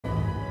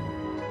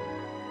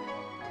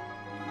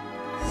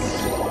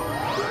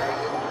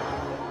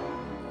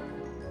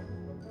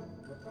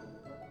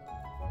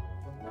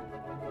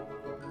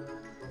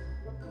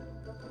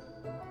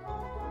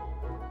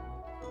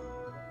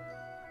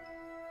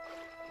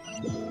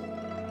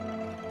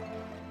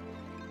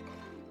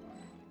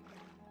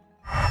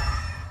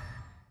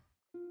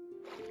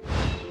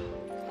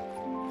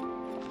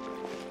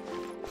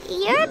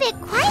You're a bit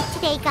quiet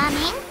today,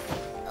 Gaming.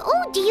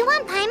 Oh, do you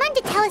want Paimon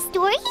to tell a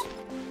story?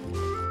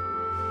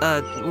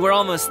 We're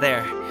almost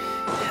there.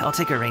 I'll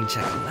take a rain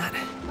check on that.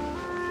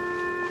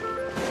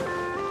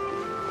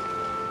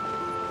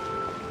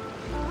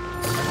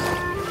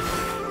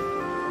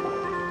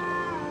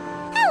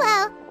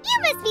 Hello, you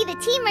must be the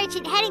tea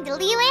merchant heading to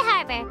Liyue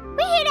Harbor.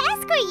 We're here to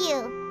escort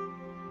you.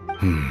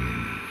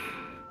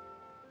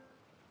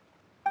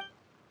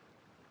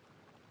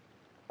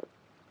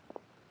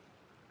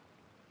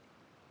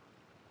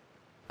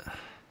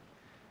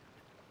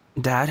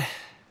 Dad?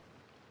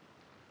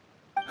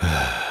 Oh,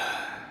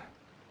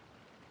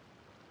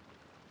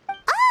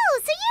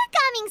 so you're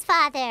Gaming's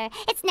father.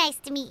 It's nice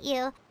to meet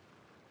you.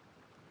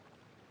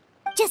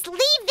 Just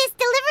leave this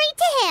delivery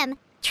to him.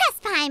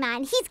 Trust Paimon,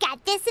 he's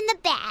got this in the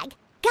bag.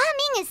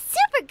 Gaming is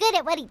super good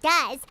at what he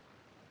does.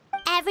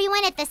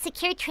 Everyone at the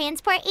Secure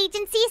Transport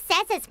Agency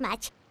says as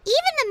much.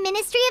 Even the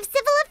Ministry of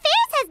Civil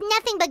Affairs has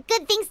nothing but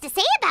good things to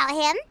say about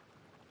him.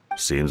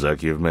 Seems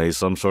like you've made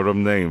some sort of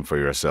name for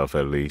yourself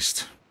at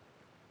least.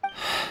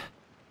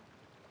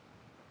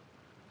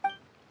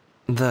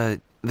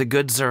 The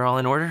goods are all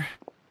in order?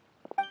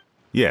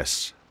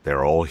 Yes,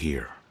 they're all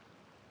here.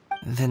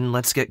 Then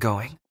let's get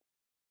going.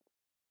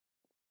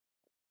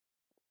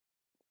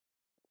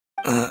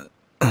 A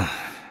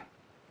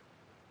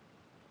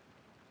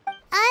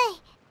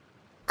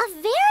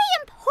very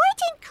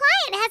important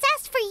client has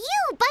asked for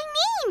you by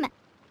name.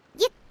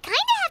 You kinda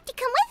have to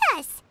come with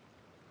us.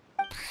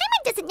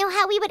 Paimon doesn't know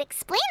how we would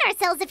explain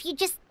ourselves if you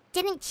just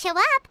didn't show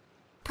up.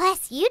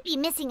 Plus, you'd be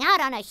missing out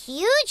on a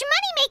huge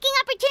money-making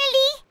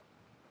opportunity.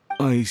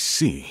 I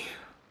see.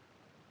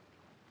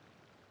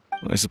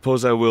 I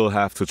suppose I will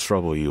have to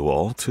trouble you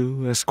all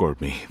to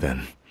escort me,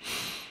 then.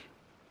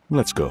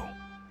 Let's go.